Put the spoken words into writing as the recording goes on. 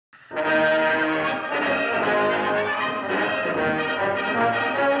Do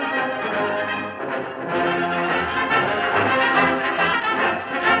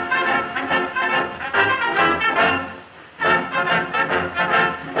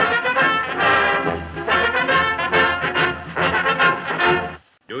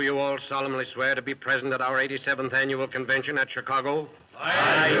you all solemnly swear to be present at our 87th annual convention at Chicago?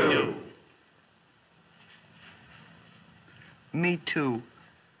 I do. Me too.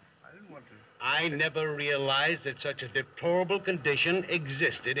 I never realized that such a deplorable condition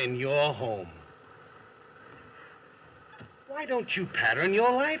existed in your home. Why don't you pattern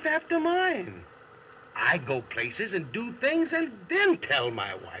your life after mine? I go places and do things and then tell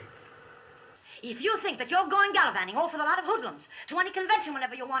my wife. If you think that you're going gallivanting off with a lot of hoodlums to any convention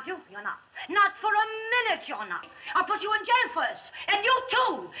whenever you want to, you're not. Not for a minute, you're not. I'll put you in jail first. And you,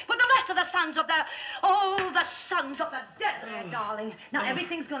 too, with the rest of the sons of the... Oh, the sons of the dead there, darling. Now,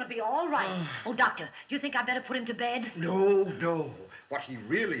 everything's going to be all right. Oh, Doctor, do you think I better put him to bed? No. What he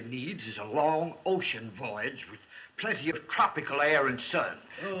really needs is a long ocean voyage with plenty of tropical air and sun.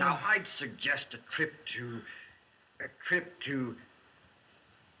 Now, I'd suggest a trip to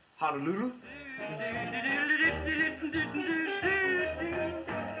Honolulu?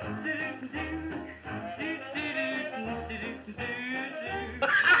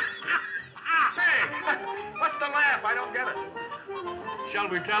 What's the laugh? I don't get it. Shall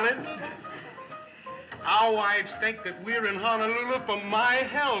we tell him? Our wives think that we're in Honolulu for my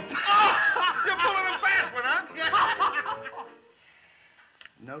health. You're pulling a fast one, huh?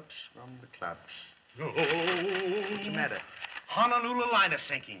 Notes from the clubs. What's the matter? Honolulu liner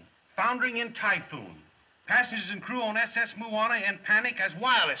sinking. Foundering in typhoon. Passengers and crew on SS Moana in panic as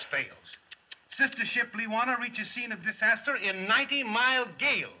wireless fails. Sister ship Liwana reaches scene of disaster in 90-mile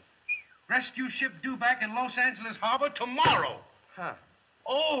gale. Rescue ship due back in Los Angeles Harbor tomorrow. Huh.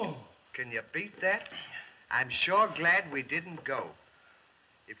 Oh! Can you beat that? I'm sure glad we didn't go.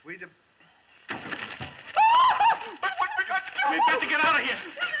 If we'd have... But what we got to do? We've got to get out of here.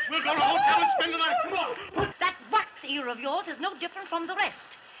 We'll go to a hotel and spend the night. Come on. That wax ear of yours is no different from the rest.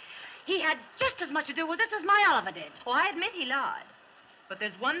 He had just as much to do with this as my Oliver did. Oh, I admit he lied. But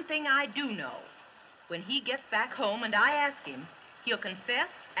there's one thing I do know. When he gets back home and I ask him, he'll confess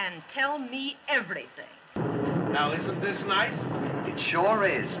and tell me everything. Now, isn't this nice? It sure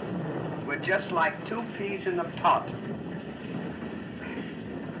is. We're just like two peas in a pot.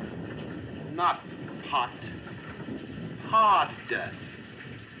 Not hot. Hard.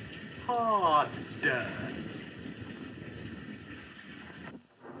 Hard.